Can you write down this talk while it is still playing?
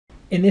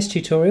In this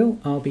tutorial,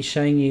 I'll be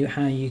showing you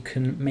how you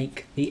can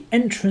make the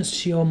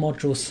entrance to your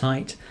module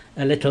site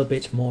a little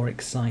bit more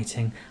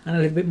exciting and a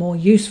little bit more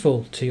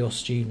useful to your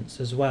students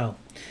as well.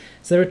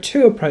 So there are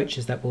two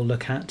approaches that we'll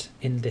look at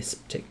in this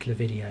particular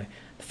video.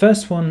 The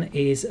first one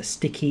is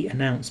sticky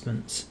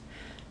announcements.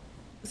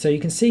 So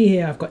you can see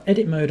here I've got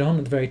edit mode on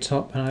at the very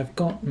top, and I've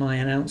got my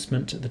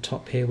announcement at the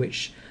top here,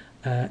 which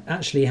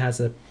actually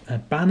has a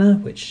banner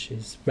which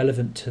is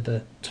relevant to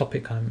the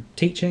topic I'm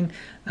teaching,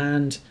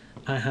 and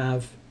I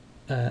have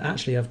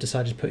I've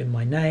decided to put in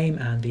my name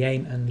and the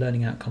aim and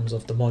learning outcomes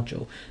of the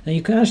module. Now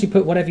you can actually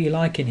put whatever you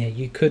like in here.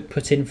 You could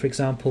put in, for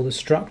example, the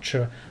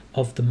structure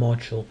of the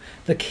module.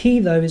 The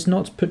key though is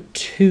not to put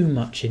too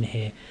much in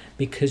here,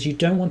 because you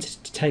don't want it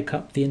to take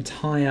up the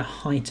entire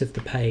height of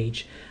the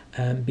page,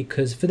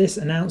 because for this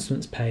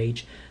announcements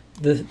page,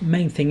 the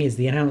main thing is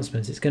the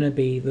announcements. It's going to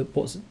be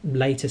what's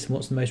latest and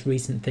what's the most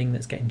recent thing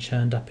that's getting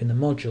churned up in the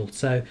module.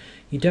 So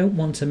you don't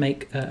want to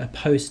make a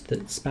post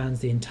that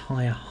spans the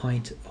entire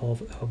height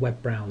of a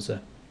web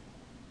browser.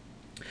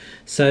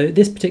 So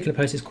this particular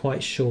post is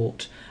quite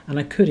short, and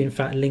I could in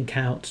fact link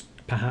out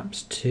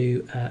perhaps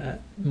to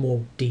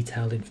more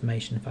detailed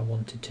information if I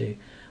wanted to,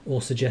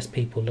 or suggest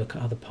people look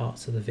at other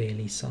parts of the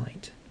VLE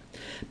site.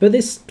 But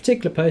this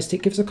particular post,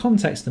 it gives a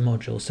context to the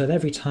module, so that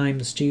every time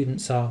the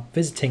students are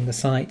visiting the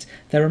site,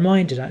 they're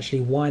reminded actually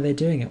why they're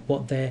doing it,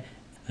 what the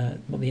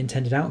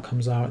intended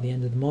outcomes are at the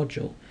end of the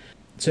module.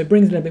 So it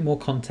brings a little bit more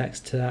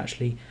context to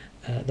actually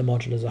the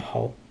module as a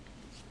whole.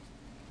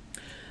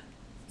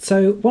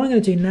 So what I'm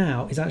going to do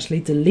now is actually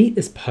delete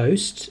this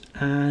post,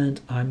 and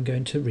I'm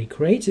going to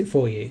recreate it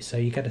for you so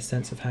you get a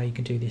sense of how you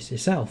can do this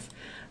yourself.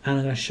 And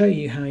I'm going to show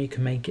you how you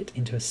can make it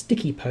into a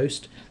sticky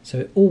post so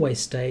it always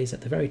stays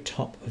at the very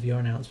top of your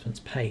announcements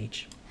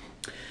page.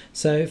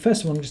 So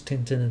first of all, I'm just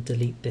going to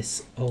delete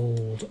this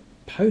old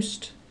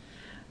post,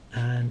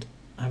 and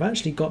I've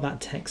actually got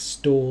that text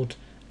stored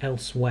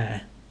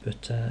elsewhere,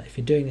 but if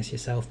you're doing this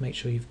yourself, make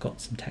sure you've got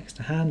some text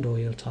to hand, or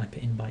you'll type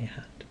it in by your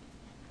hand.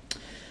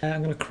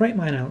 I'm going to create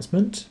my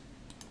announcement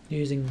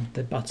using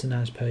the button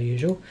as per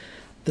usual.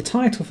 The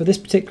title for this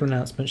particular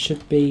announcement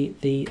should be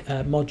the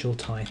module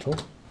title.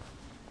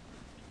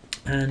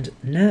 And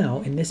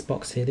now in this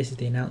box here, this is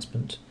the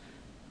announcement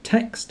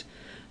text.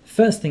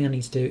 First thing I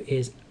need to do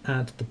is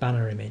add the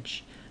banner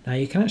image. Now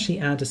you can actually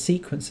add a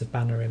sequence of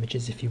banner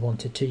images if you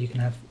wanted to. You can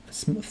have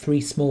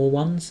 3 small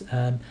ones,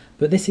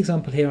 but this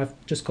example here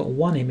I've just got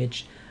one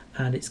image,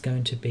 and it's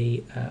going to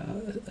be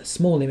a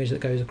small image that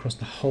goes across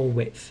the whole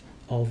width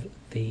of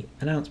the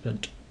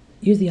announcement.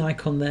 Use the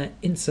icon there,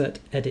 insert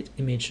edit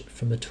image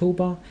from the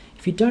toolbar.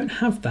 If you don't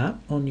have that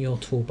on your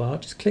toolbar,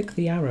 just click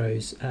the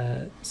arrows.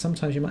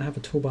 Sometimes you might have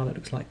a toolbar that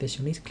looks like this.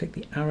 You'll need to click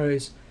the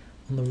arrows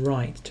on the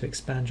right to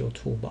expand your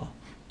toolbar.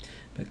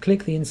 But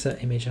click the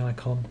insert image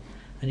icon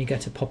and you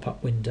get a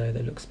pop-up window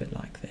that looks a bit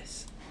like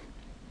this.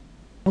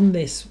 On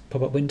this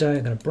pop-up window,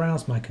 I'm going to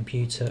browse my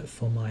computer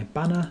for my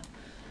banner,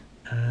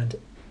 and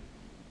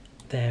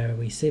there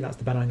we see that's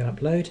the banner I'm going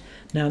to upload.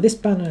 Now this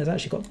banner has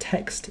actually got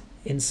text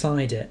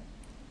inside it.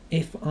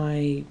 If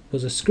I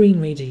was a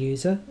screen reader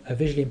user, a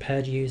visually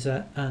impaired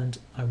user, and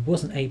I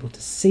wasn't able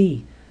to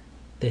see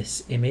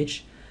this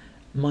image,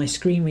 my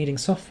screen reading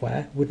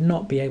software would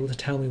not be able to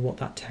tell me what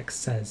that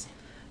text says.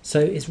 So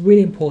it's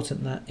really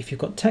important that if you've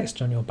got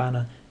text on your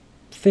banner,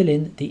 fill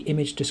in the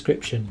image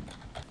description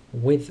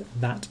with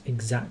that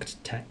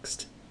exact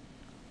text.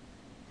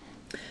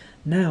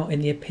 Now in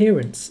the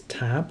Appearance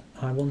tab,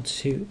 I want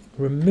to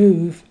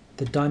remove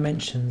the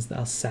dimensions that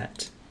are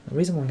set. The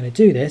reason why I'm going to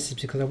do this is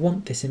because I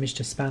want this image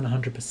to span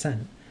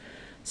 100%.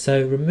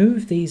 So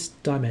remove these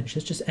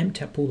dimensions, just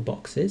empty up all the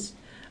boxes,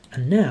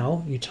 and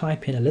now you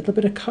type in a little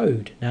bit of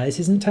code. Now this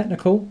isn't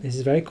technical, this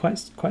is very quite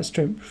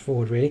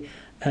straightforward really.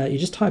 You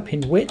just type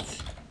in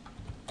width,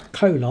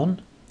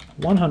 colon,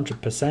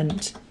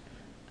 100%,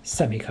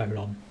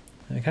 semicolon.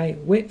 Okay,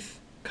 width,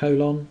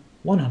 colon,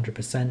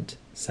 100%,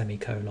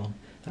 semicolon.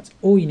 That's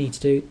all you need to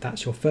do.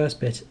 That's your first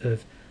bit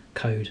of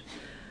code.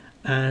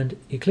 And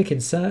you click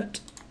insert,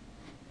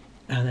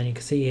 and then you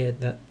can see here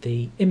that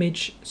the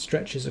image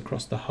stretches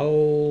across the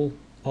whole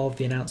of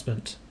the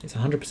announcement. It's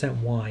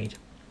 100% wide.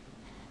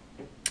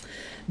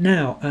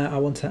 Now I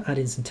want to add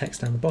in some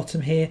text down the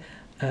bottom here.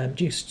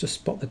 Just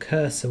spot the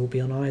cursor will be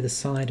on either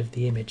side of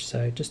the image,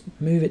 so just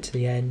move it to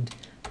the end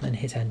and then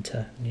hit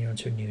enter, and you're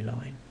onto a new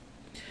line.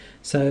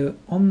 So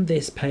on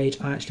this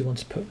page I actually want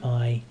to put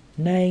my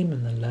name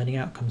and the learning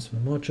outcomes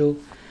from the module.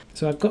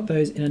 So I've got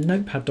those in a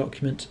notepad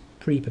document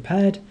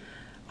pre-prepared.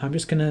 I'm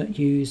just going to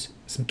use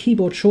some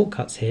keyboard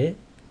shortcuts here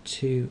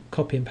to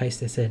copy and paste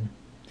this in.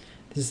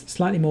 This is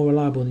slightly more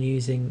reliable than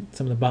using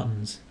some of the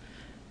buttons.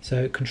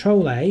 So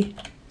Control A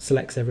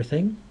selects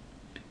everything,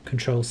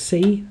 Control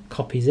C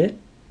copies it.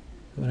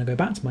 When I go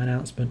back to my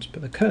announcement,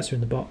 put the cursor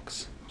in the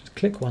box, just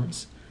click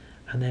once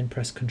and then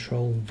press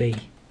Control V.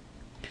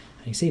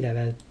 And you see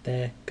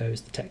there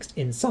goes the text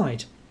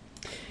inside.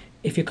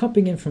 If you're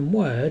copying in from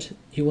Word,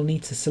 you will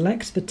need to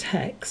select the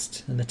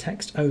text and the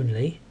text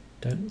only,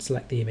 don't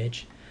select the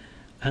image,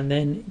 and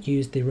then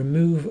use the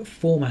remove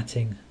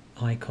formatting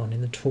icon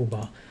in the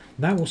toolbar.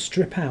 That will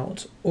strip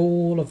out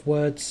all of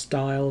Word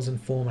styles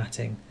and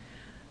formatting.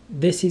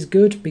 This is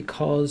good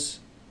because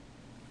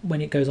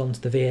when it goes onto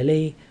the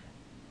VLE,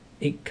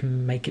 it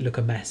can make it look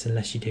a mess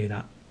unless you do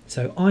that.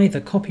 So either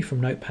copy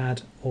from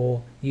Notepad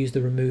or use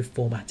the remove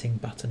formatting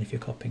button if you're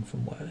copying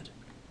from Word.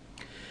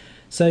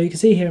 So you can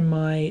see here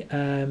my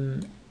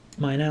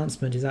my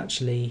announcement is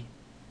actually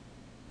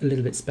a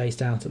little bit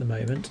spaced out at the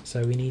moment,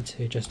 so we need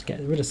to just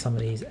get rid of some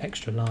of these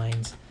extra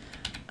lines,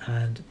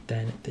 and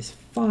then this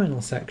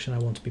final section I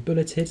want to be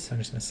bulleted, so I'm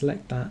just going to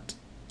select that,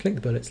 click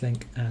the bullets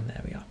link, and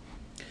there we are.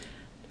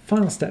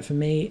 Final step for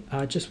me,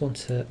 I just want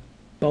to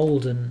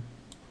bolden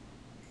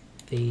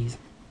these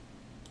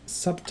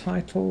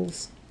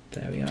subtitles.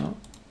 There we are,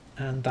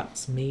 and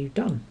that's me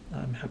done.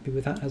 I'm happy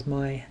with that as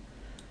my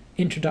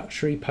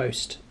introductory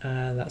post.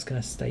 That's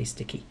going to stay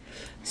sticky.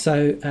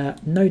 So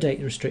no date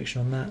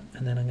restriction on that,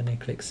 and then I'm going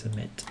to click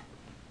submit.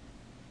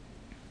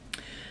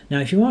 Now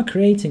if you are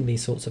creating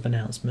these sorts of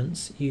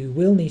announcements, you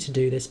will need to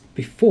do this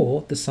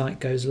before the site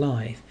goes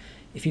live.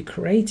 If you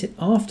create it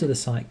after the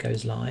site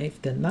goes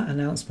live, then that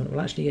announcement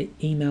will actually get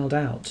emailed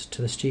out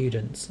to the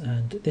students,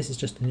 and this is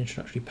just an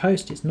introductory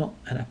post. It's not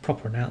a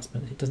proper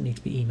announcement. It doesn't need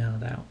to be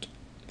emailed out.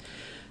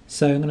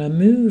 So I'm going to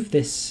move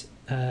this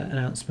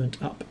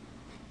announcement up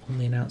on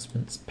the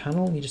announcements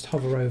panel. You just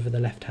hover over the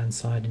left hand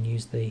side and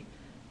use the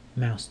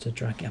mouse to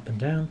drag it up and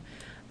down,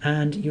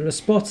 and you'll have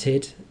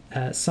spotted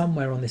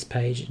somewhere on this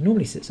page, it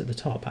normally sits at the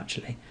top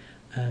actually,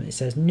 it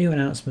says new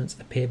announcements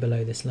appear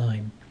below this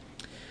line.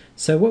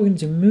 So what we're going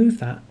to do, move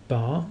that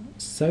bar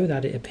so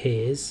that it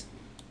appears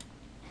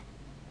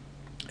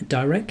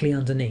directly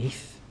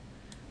underneath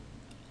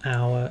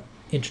our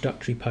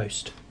introductory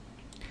post,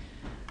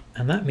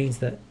 and that means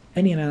that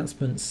any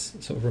announcements,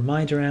 sort of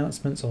reminder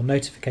announcements or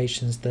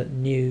notifications that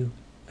new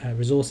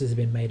resources have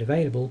been made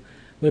available,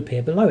 will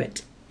appear below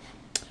it.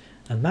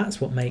 And that's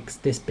what makes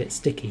this bit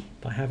sticky,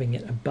 by having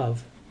it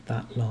above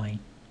that line.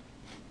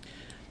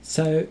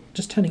 So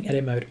just turning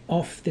edit mode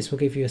off, this will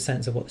give you a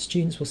sense of what the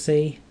students will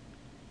see.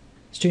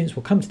 Students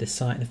will come to this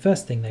site and the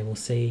first thing they will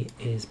see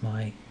is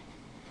my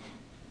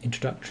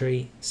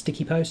introductory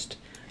sticky post,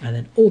 and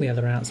then all the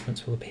other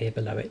announcements will appear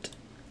below it.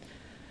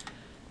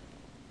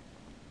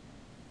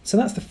 So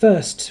that's the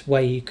first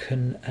way you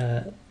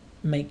can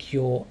make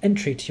your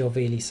entry to your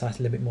VLE site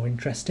a little bit more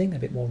interesting, a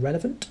bit more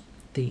relevant.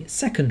 The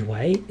second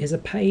way is a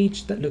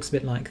page that looks a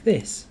bit like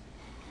this.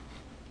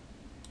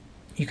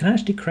 You can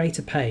actually create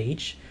a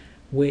page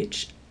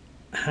which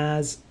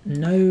has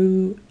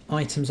no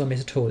items on it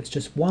at all. It's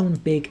just one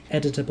big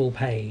editable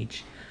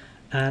page,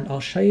 and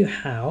I'll show you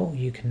how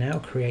you can now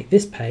create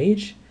this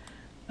page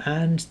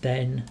and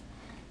then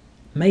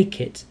make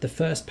it the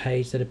first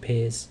page that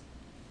appears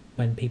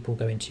when people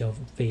go into your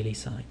VLE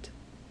site.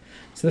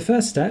 So the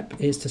first step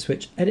is to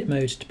switch edit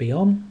mode to be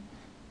on,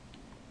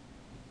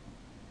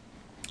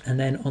 and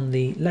then on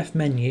the left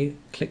menu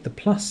click the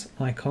plus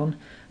icon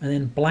and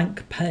then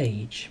blank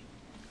page.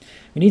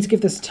 We need to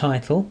give this a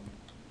title.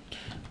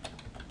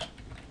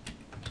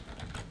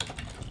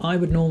 I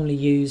would normally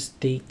use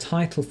the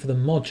title for the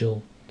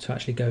module to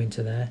actually go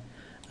into there,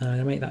 and I'm going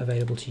to make that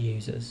available to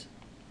users.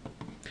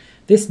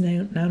 This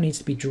now needs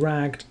to be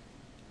dragged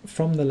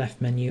from the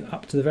left menu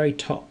up to the very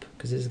top,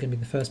 because this is going to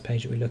be the first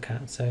page that we look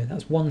at. So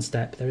that's one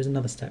step. There is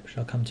another step which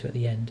I'll come to at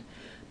the end,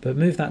 but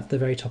move that to the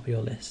very top of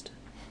your list.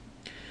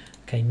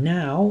 Okay,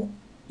 now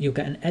you'll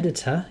get an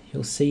editor,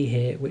 you'll see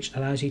here, which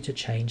allows you to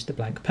change the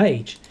blank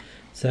page.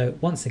 So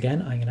once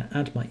again, I'm going to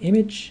add my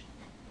image,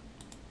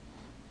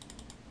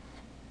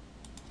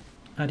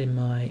 add in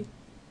my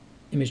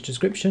image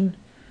description,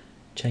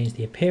 change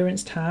the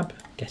appearance tab,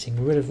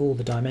 getting rid of all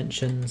the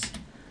dimensions,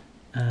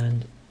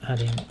 and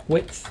adding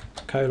width,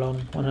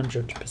 colon,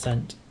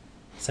 100%,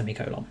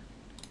 semicolon.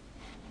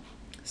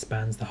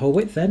 Spans the whole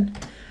width then.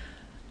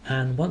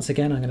 And once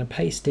again, I'm going to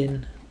paste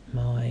in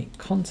my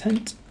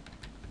content.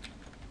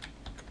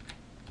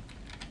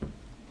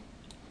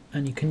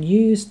 And you can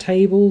use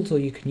tables or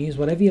you can use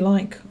whatever you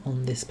like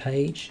on this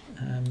page.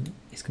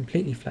 It's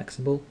completely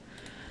flexible.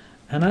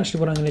 And actually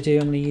what I'm going to do,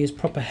 I'm going to use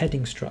proper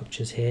heading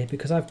structures here,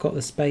 because I've got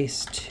the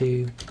space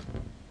to,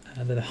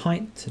 the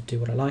height to do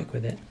what I like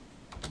with it.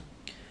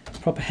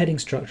 Proper heading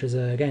structures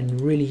are again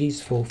really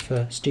useful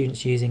for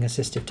students using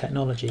assistive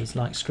technologies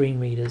like screen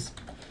readers,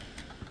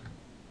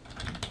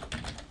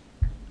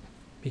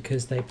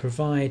 because they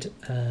provide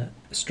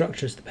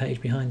structures to the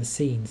page behind the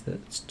scenes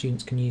that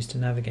students can use to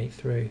navigate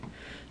through.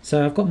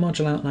 So I've got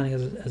module outlining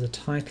as a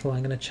title.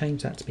 I'm going to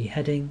change that to be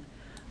heading.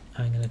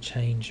 I'm going to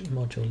change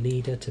module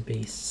leader to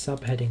be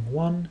subheading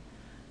 1,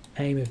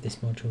 aim of this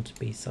module to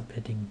be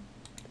subheading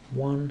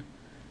 1,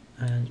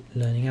 and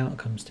learning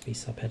outcomes to be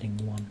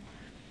subheading 1.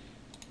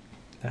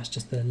 That's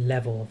just the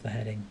level of the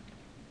heading.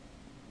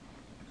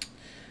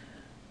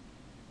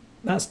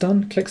 That's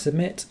done, click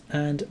submit,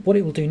 and what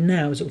it will do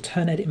now is it will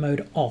turn edit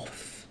mode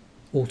off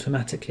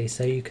automatically,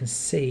 so you can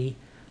see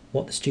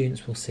what the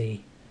students will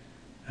see,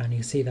 and you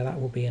can see that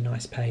that will be a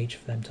nice page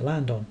for them to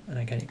land on. And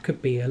again, it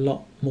could be a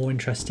lot more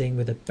interesting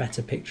with a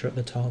better picture at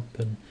the top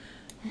and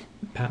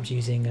perhaps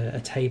using a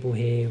table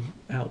here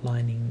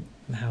outlining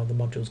how the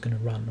module is going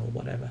to run or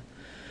whatever.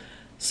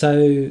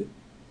 So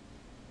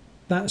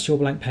that's your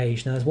blank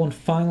page. Now there's one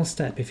final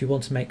step if you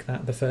want to make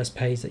that the first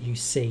page that you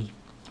see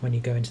when you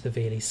go into the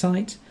VLE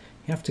site.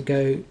 You have to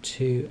go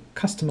to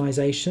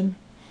customization.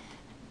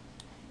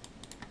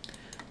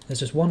 There's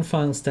just one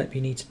final step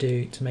you need to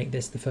do to make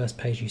this the first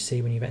page you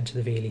see when you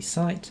enter the VLE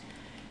site.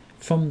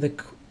 From the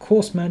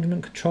course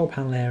management control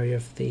panel area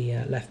of the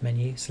left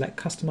menu, select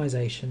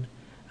customization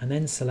and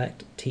then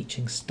select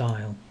teaching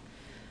style.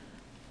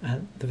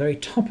 At the very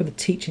top of the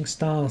teaching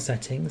style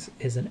settings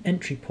is an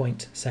entry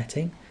point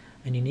setting,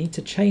 and you need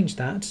to change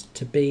that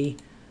to be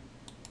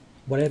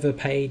whatever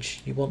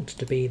page you want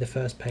to be the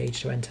first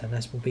page to enter, and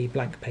this will be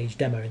blank page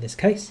demo in this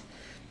case.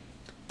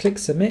 Click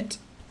submit,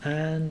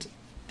 and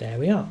there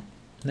we are.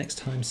 Next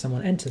time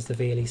someone enters the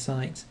VLE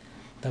site,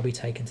 they'll be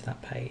taken to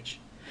that page.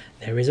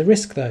 There is a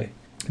risk though,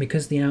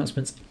 because the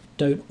announcements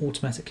don't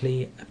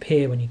automatically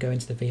appear when you go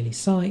into the VLE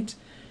site.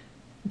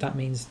 That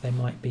means they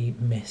might be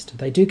missed.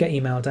 They do get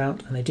emailed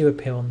out and they do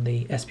appear on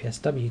the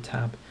SPSW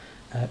tab,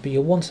 but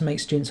you'll want to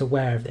make students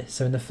aware of this.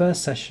 So in the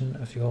first session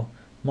of your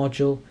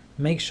module,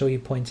 make sure you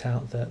point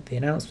out that the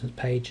announcements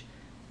page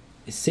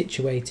is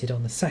situated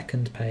on the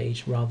second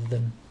page rather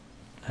than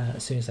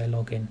as soon as they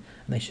log in,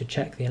 and they should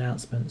check the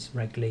announcements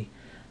regularly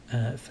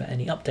for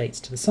any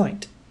updates to the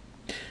site.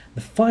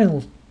 The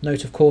final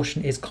note of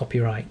caution is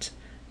copyright.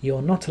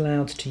 You're not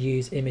allowed to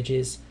use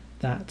images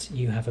that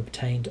you have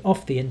obtained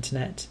off the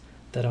internet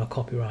that are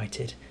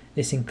copyrighted.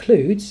 This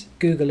includes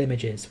Google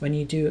Images. When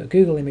you do a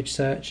Google image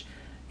search,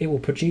 it will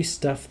produce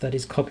stuff that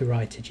is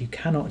copyrighted. You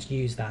cannot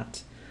use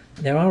that.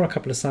 There are a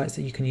couple of sites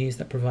that you can use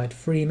that provide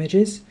free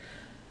images.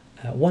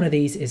 One of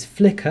these is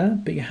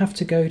Flickr, but you have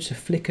to go to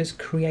Flickr's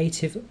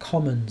Creative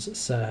Commons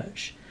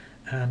search,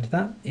 and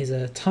that is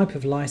a type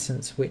of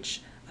license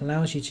which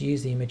allows you to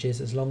use the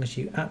images as long as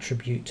you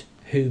attribute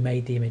who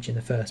made the image in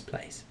the first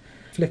place.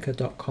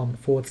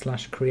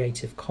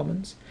 Flickr.com/Creative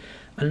Commons.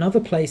 Another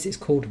place is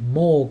called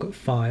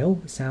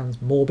Morgfile. It sounds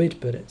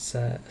morbid, but it's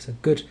a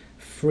good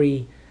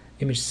free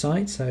image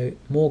site, so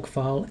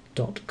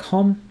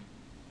morgfile.com.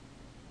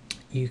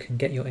 You can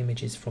get your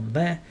images from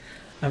there.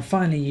 And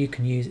finally, you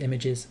can use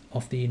images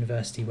off the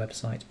university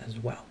website as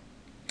well.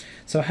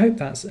 So I hope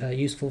that's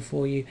useful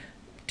for you.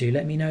 Do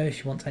let me know if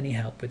you want any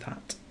help with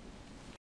that.